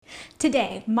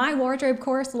Today, my wardrobe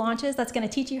course launches that's going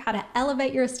to teach you how to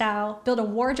elevate your style, build a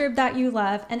wardrobe that you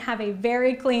love, and have a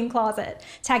very clean closet.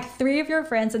 Tag 3 of your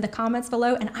friends in the comments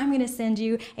below, and I'm going to send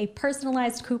you a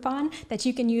personalized coupon that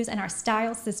you can use in our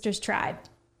Style Sisters tribe.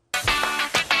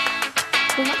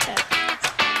 We love it.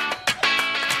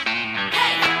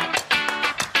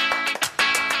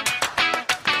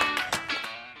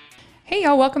 Hey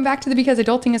y'all, welcome back to the Because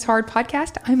Adulting is Hard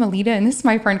podcast. I'm Alita and this is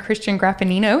my friend Christian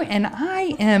Graffinino, and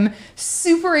I am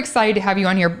super excited to have you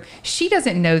on here. She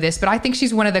doesn't know this, but I think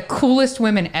she's one of the coolest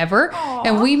women ever. Aww.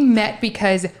 And we met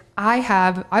because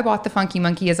I bought the Funky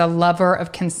Monkey as a lover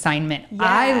of consignment. Yes.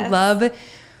 I love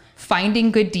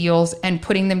finding good deals and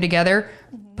putting them together,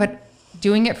 but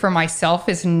doing it for myself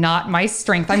is not my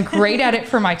strength. I'm great at it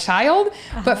for my child,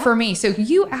 but for me. So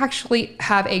you actually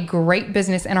have a great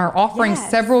business and are offering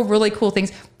several really cool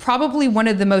things. Probably one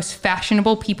of the most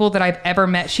fashionable people that I've ever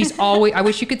met. She's always, I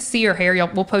wish you could see her hair.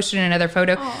 We'll post it in another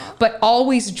photo, but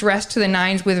always dressed to the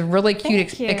nines with really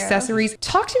cute accessories.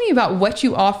 Talk to me about what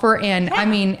you offer and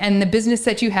and the business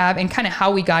that you have and kind of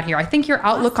how we got here. I think your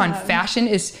outlook on fashion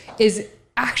is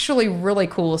actually really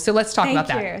cool. So let's talk about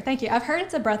that. Thank you. I've heard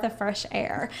it's a breath of fresh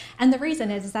air. And the reason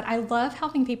is that I love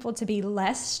helping people to be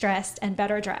less stressed and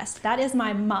better dressed. That is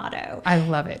my motto. I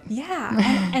love it.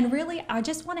 Yeah. and really, I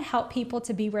just want to help people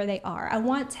to be where they are. I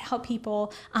want to help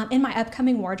people in my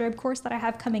upcoming wardrobe course that I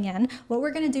have coming in. What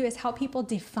we're going to do is help people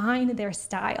define their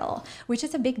style, which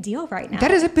is a big deal right now.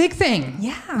 That is a big thing.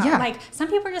 Yeah. Like some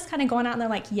people are just kind of going out and they're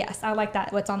like, yes, I like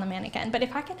that, what's on the mannequin. But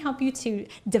if I can help you to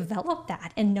develop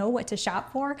that and know what to shop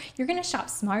for, you're going to shop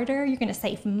smarter, you're going to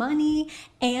save money,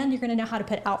 and you're going to know how to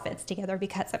put outfits together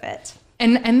because of it.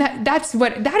 And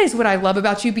that is what I love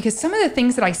about you, because some of the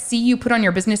things that I see you put on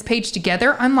your business page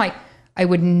together, I'm like, I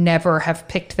would never have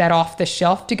picked that off the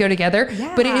shelf to go together,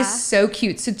 but it is so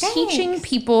cute. So teaching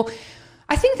people,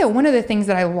 I think that one of the things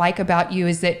that I like about you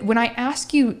is that when I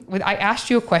asked you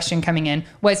a question coming in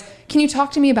was, can you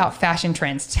talk to me about fashion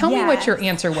trends? Tell me what your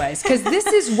answer was, because this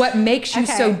is what makes you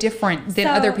so different than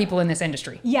other people in this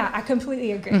industry. Yeah, I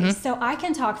completely agree. So I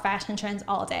can talk fashion trends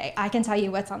all day. I can tell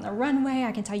you what's on the runway.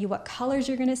 I can tell you what colors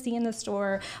you're going to see in the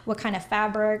store, what kind of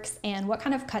fabrics, and what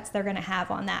kind of cuts they're going to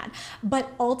have on that. But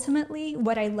ultimately,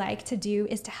 what I like to do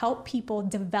is to help people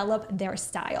develop their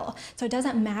style. So it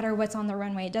doesn't matter what's on the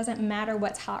runway. It doesn't matter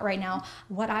what's hot right now.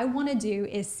 What I want to do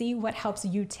is see what helps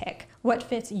you tick, what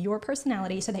fits your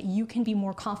personality, so that you can be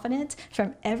more confident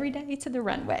from every day to the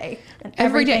runway and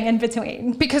everything in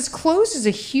between. Because clothes is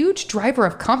a huge driver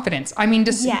of confidence. I mean,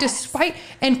 despite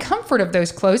and comfort of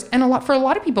those clothes, and for a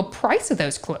lot of people, price of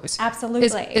those clothes absolutely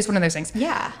is one of those things.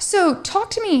 Yeah. So talk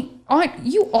to me.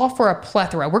 You offer a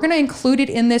plethora. We're going to include it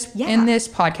in this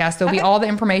podcast. There'll be all the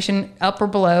information up or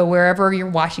below wherever you're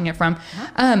watching it from.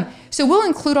 So we'll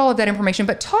include all of that information.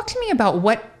 But talk to me about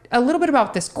a little bit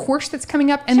about this course that's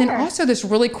coming up, and then also this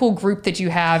really cool group that you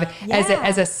have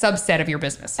as a subset of your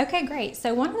business. Okay, great.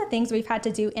 So one of the things we've had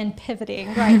to do in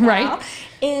pivoting right now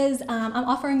is I'm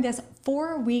offering this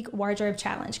 4-week wardrobe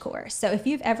challenge course. So if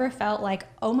you've ever felt like,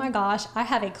 oh my gosh, I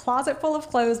have a closet full of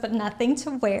clothes but nothing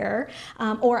to wear,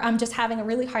 or I'm just having a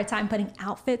really hard time putting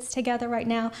outfits together right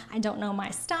now, I don't know my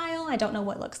style, I don't know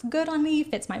what looks good on me,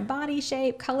 fits my body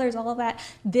shape, colors, all of that,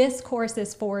 this course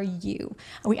is for you.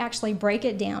 We actually break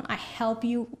it down. I help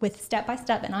you with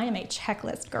step-by-step, and I am a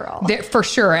checklist girl. For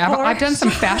sure. I've done some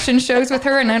fashion shows with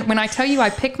her, and when I tell you I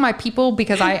pick my people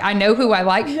because I know who I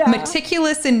like,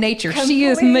 meticulous in nature. She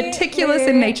is meticulous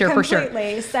in nature for sure.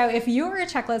 So if you're a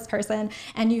checklist person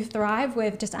and you thrive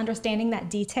with just understanding that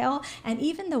detail and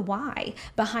even the why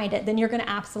behind it, then you're going to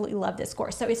absolutely love this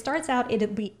course. So it starts out, it'll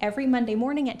be every Monday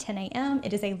morning at 10 a.m.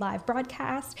 It is a live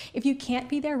broadcast. If you can't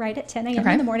be there right at 10 a.m.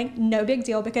 in the morning, no big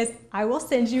deal, because I will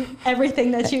send you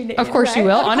everything that you need. Of course you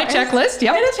will, on a checklist.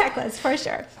 Yep. In a checklist, for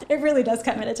sure. It really does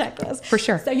come in a checklist. For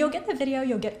sure. So you'll get the video,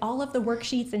 you'll get all of the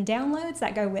worksheets and downloads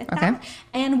that go with that.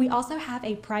 And we also have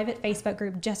a private Facebook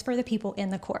group just for the people in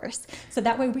the course. So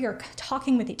that way we are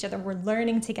talking with each other, we're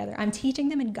learning together. I'm teaching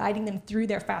them and guiding them through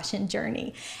their fashion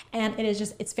journey. And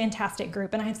it's a fantastic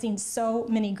group. And I've seen so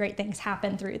many great things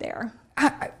happen through there.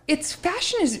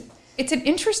 It's an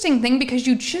interesting thing, because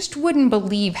you just wouldn't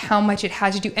believe how much it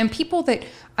has to do. And people that,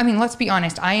 let's be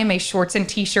honest, I am a shorts and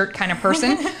t-shirt kind of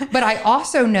person, but I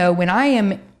also know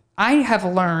I have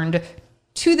learned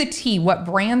to the T what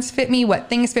brands fit me, what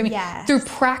things fit me Yes. through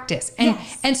practice. And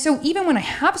Yes. and so even when I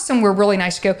have somewhere really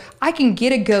nice to go, I can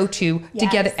get a go-to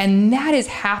together. And that is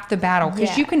half the battle,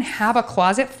 because you Yes. can have a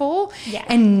closet full Yes.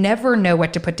 and never know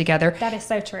what to put together. That is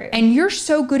so true. And you're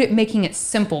so good at making it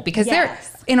simple, because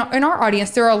Yes. in our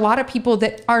audience, there are a lot of people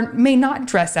that may not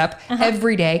dress up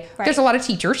every day. Right. There's a lot of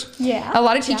teachers. Yeah. A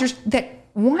lot of teachers that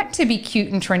want to be cute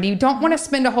and trendy, don't want to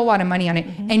spend a whole lot of money on it.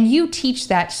 And you teach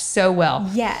that so well.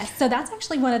 Yes. So that's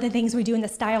actually one of the things we do in the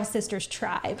Style Sisters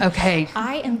tribe. Okay.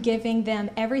 I am giving them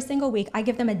every single week. I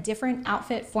give them a different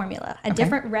outfit formula, a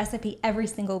different recipe every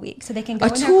single week, so they can go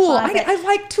in tool. their closet. I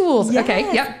like tools. Yes.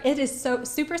 Okay. Yep. It is so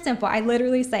super simple. I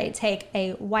literally say take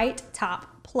a white top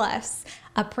plus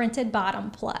a printed bottom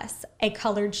plus a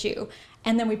colored shoe.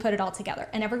 And then we put it all together,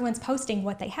 and everyone's posting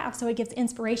what they have. So it gives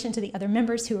inspiration to the other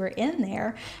members who are in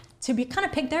there to be kind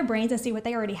of pick their brains and see what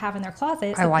they already have in their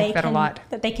closet. I like that a lot.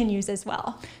 That they can use as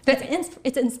well. That-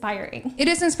 It's inspiring. It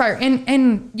is inspiring.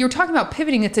 And you're talking about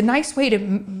pivoting. It's a nice way to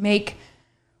make.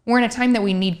 We're in a time that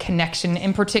we need connection.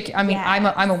 In particular, I mean,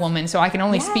 Yes. I'm a woman, so I can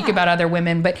only speak Yeah. about other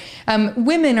women, but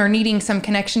women are needing some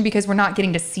connection because we're not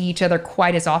getting to see each other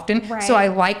quite as often. Right. So I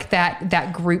like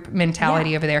that group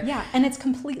mentality over there. Yeah, and it's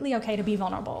completely okay to be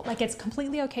vulnerable. Like, it's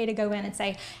completely okay to go in and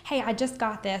say, hey, I just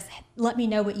got this. Let me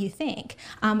know what you think.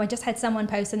 I just had someone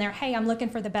post in there, hey, I'm looking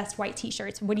for the best white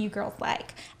t-shirts. What do you girls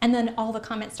like? And then all the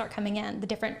comments start coming in,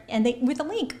 with a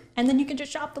link. And then you can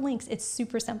just shop the links. It's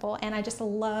super simple. And I just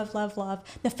love, love, love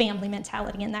the family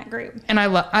mentality in that group. And I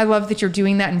love that you're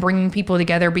doing that and bringing people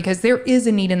together, because there is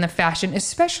a need in the fashion,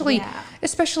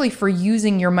 especially for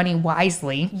using your money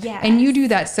wisely. Yes. And you do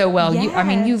that so well. You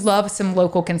Yes. love some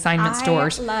local consignment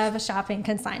stores. I love shopping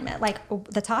consignment. Like,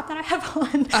 the top that I have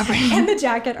on and the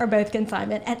jacket are both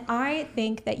consignment. And I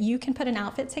think that you can put an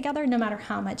outfit together no matter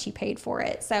how much you paid for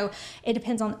it. So it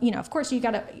depends on, of course, you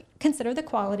got to consider the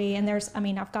quality. And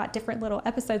I've got different little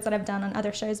episodes that I've done on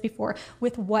other shows before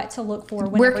with what to look for.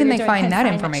 Where can you're they doing find that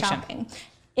consignment information? shopping.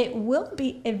 It will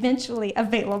be eventually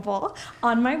available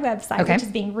on my website, Okay. which is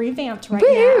being revamped right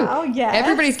Woo-hoo! now. Yes.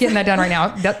 Everybody's getting that done right now.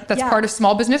 That's Yeah. part of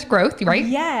small business growth, right?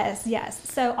 Yes, yes.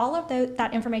 So all of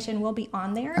that information will be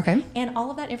on there. Okay. And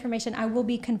all of that information, I will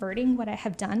be converting what I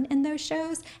have done in those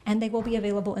shows, and they will be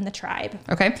available in the tribe.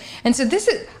 Okay. And so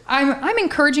I'm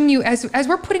encouraging you, as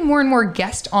we're putting more and more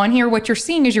guests on here, what you're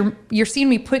seeing is you're seeing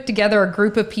me put together a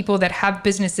group of people that have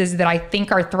businesses that I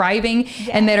think are thriving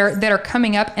and that are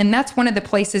coming up. And that's one of the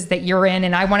places that you're in.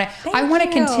 And I want to you.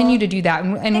 continue to do that.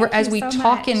 And as you we so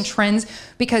talk in much. trends,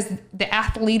 because the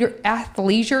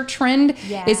athleisure trend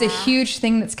is a Yeah. huge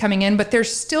thing that's coming in, but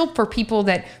there's still for people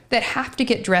that have to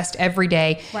get dressed every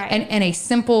day, Right. and a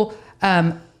simple,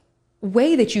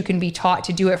 way that you can be taught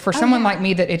to do it for someone yeah. like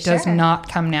me that it does Sure. not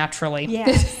come naturally.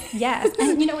 Yes, yes.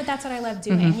 And you know what? That's what I love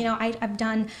doing. I've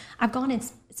gone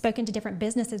and spoken to different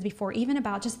businesses before, even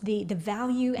about just the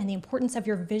value and the importance of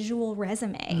your visual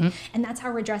resume. And that's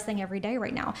how we're dressing every day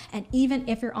right now. And even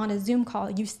if you're on a Zoom call,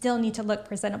 you still need to look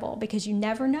presentable, because you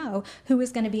never know who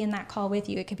is going to be in that call with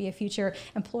you. It could be a future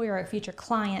employer, a future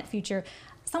client,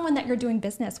 someone that you're doing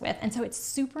business with. And so it's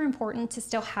super important to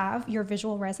still have your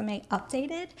visual resume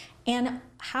updated and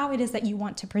how it is that you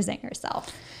want to present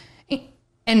yourself.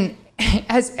 And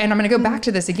I'm going to go back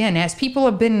to this again, as people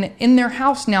have been in their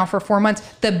house now for 4 months,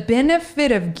 the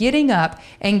benefit of getting up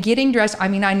and getting dressed. I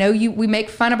mean, I know we make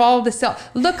fun of all of the self.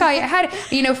 Look, I had,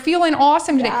 feeling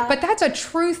awesome today, Yeah. but that's a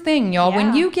true thing, y'all. Yeah.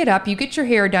 When you get up, you get your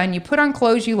hair done, you put on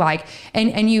clothes you like,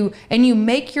 and you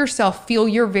make yourself feel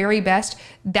your very best.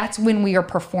 That's when we are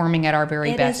performing at our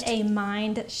very best. It is a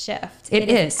mind shift. It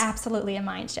is. Absolutely a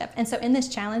mind shift. And so in this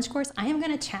challenge course, I am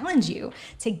going to challenge you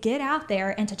to get out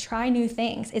there and to try new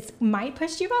things. It might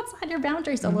push you outside your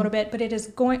boundaries a little bit,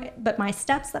 but my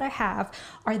steps that I have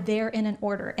are there in an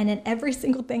order. And in every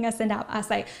single thing I send out, I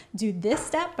say, do this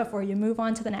step before you move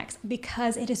on to the next,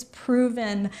 because it is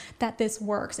proven that this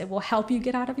works. It will help you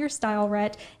get out of your style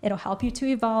rut. It'll help you to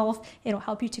evolve. It'll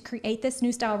help you to create this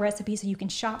new style recipe so you can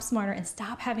shop smarter and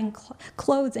stop having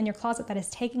clothes in your closet that is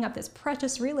taking up this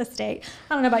precious real estate.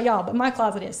 I don't know about y'all, but my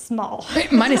closet is small.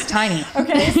 Mine is tiny.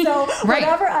 Okay, so Right.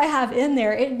 whatever I have in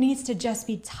there, it needs to just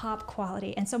be top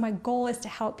quality. And so my goal is to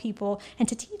help people and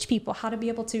to teach people how to be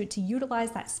able to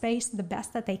utilize that space the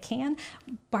best that they can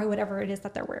by whatever it is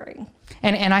that they're wearing.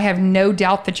 And I have no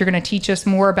doubt that you're going to teach us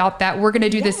more about that. We're going to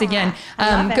do this again.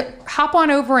 I love it. Hop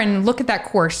on over and look at that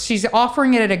course. She's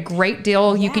offering it at a great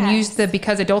deal. You can use Yes. the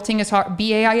Because Adulting is Hard,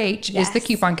 BAIH is the the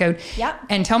coupon code. Yep.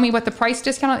 And tell me what the price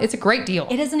discount. It's a great deal.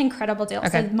 It is an incredible deal.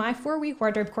 Okay. So my 4-week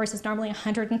wardrobe course is normally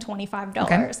 $125.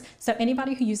 Okay. So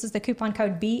anybody who uses the coupon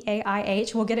code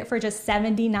BAIH will get it for just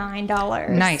 $79.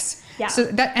 Nice. Yeah. So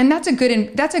that's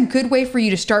a good way for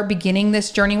you to start beginning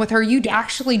this journey with her. You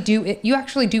actually do it. You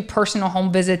actually do personal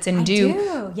home visits and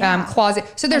closet.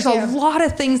 So there's a lot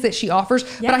of things that she offers,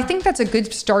 but I think that's a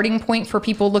good starting point for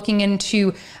people looking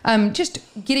into just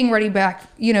getting ready back,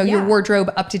 your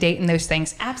wardrobe up to date and those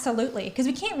things. Absolutely. Because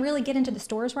we can't really get into the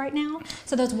stores right now.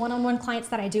 So those one-on-one clients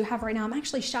that I do have right now, I'm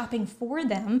actually shopping for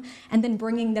them and then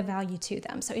bringing the value to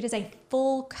them. So it is a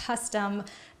full custom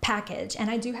package.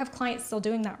 And I do have clients still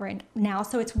doing that right now.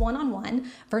 So it's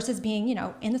one-on-one versus being,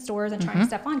 in the stores and trying to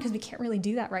step on, because we can't really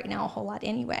do that right now a whole lot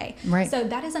anyway. Right. So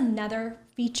that is another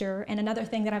feature and another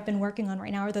thing that I've been working on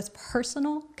right now are those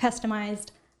personal customized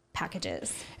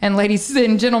packages. And ladies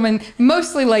and gentlemen,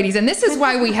 mostly ladies, and this is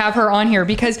why we have her on here,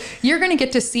 because you're going to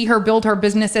get to see her build her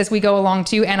business as we go along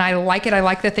too. And I like it. I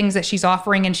like the things that she's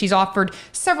offering, and she's offered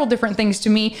several different things to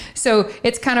me. So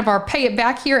it's kind of our pay it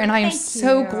back here. And I am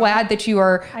so glad that you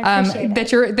are,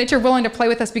 that you're willing to play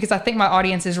with us, because I think my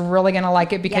audience is really going to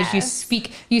like it, because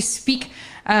you speak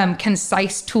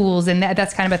concise tools, and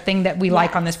that's kind of a thing that we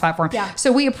like on this platform.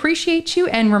 So we appreciate you,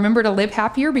 and remember to live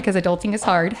happier, because adulting is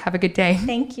hard. Have a good day.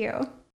 Thank you.